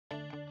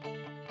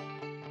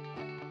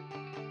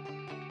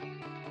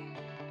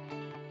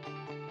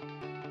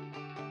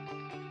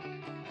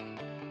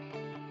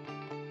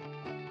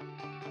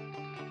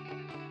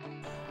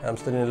I'm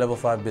studying level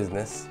 5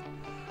 business,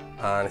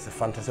 and it's a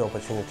fantastic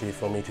opportunity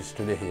for me to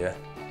study here.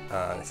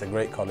 And it's a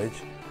great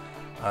college,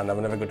 and I've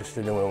never got to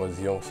study when I was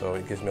young, so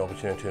it gives me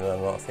opportunity to learn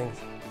a lot of things.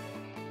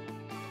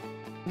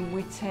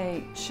 We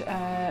teach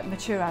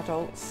mature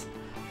adults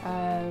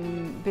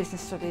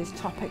business studies,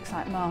 topics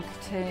like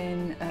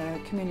marketing,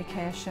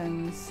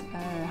 communications,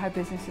 how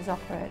businesses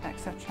operate,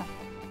 etc.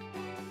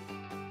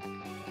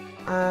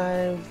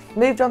 I've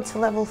moved on to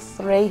level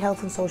 3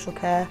 health and social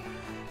care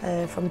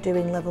from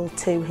doing level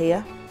 2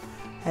 here.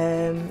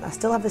 I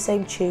still have the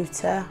same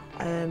tutor.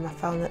 I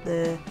found that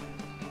the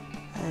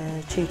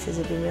tutors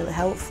have been really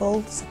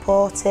helpful,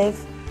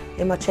 supportive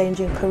in my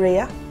changing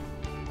career.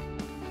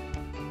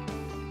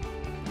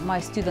 My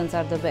students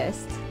are the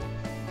best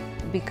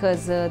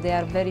because they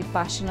are very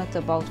passionate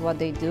about what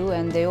they do,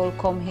 and they all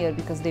come here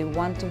because they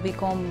want to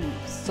become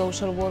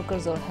social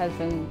workers or health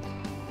and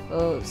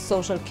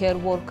social care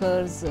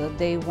workers.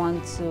 They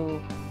want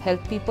to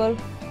help people,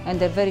 and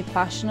they're very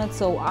passionate.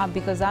 So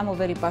because I'm a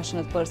very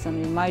passionate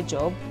person in my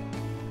job,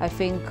 I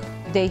think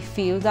they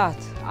feel that,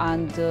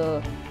 and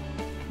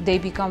they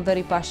become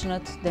very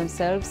passionate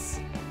themselves.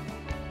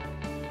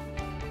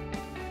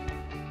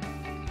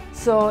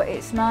 So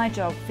it's my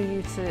job for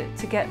you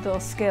to get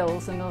those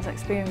skills and those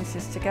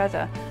experiences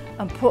together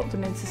and put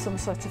them into some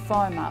sort of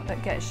format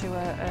that gets you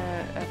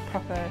a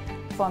proper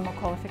formal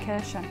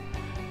qualification.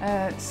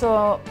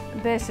 So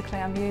basically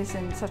I'm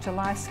using sort of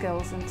life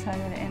skills and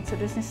turning it into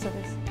business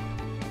studies.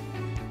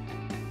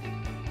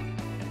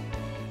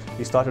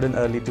 We started in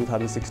early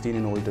 2016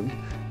 in Oldham,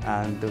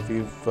 and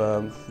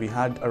we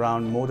had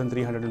around more than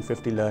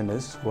 350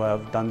 learners who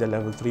have done their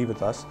level 3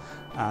 with us,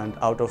 and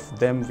out of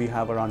them we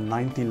have around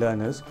 90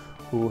 learners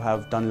who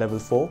have done level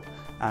 4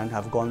 and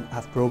have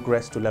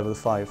progressed to level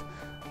 5.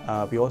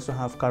 We also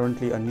have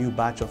currently a new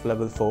batch of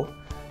level 4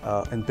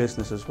 in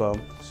business as well.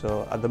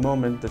 So at the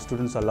moment the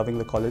students are loving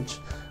the college.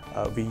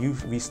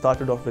 We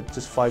started off with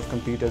just 5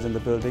 computers in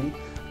the building.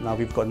 Now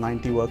we've got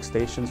 90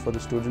 workstations for the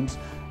students.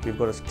 We've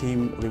got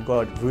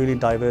a really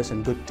diverse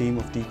and good team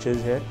of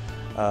teachers here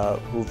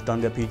who've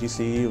done their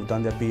PGCE, who've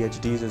done their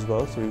PhDs as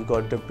well. So we've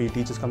got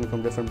teachers coming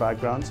from different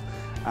backgrounds,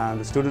 and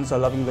the students are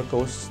loving the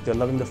course. They're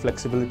loving the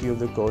flexibility of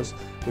the course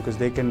because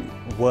they can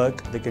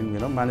work, they can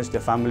manage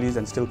their families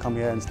and still come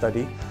here and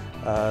study.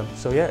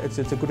 So yeah, it's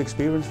a good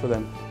experience for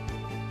them.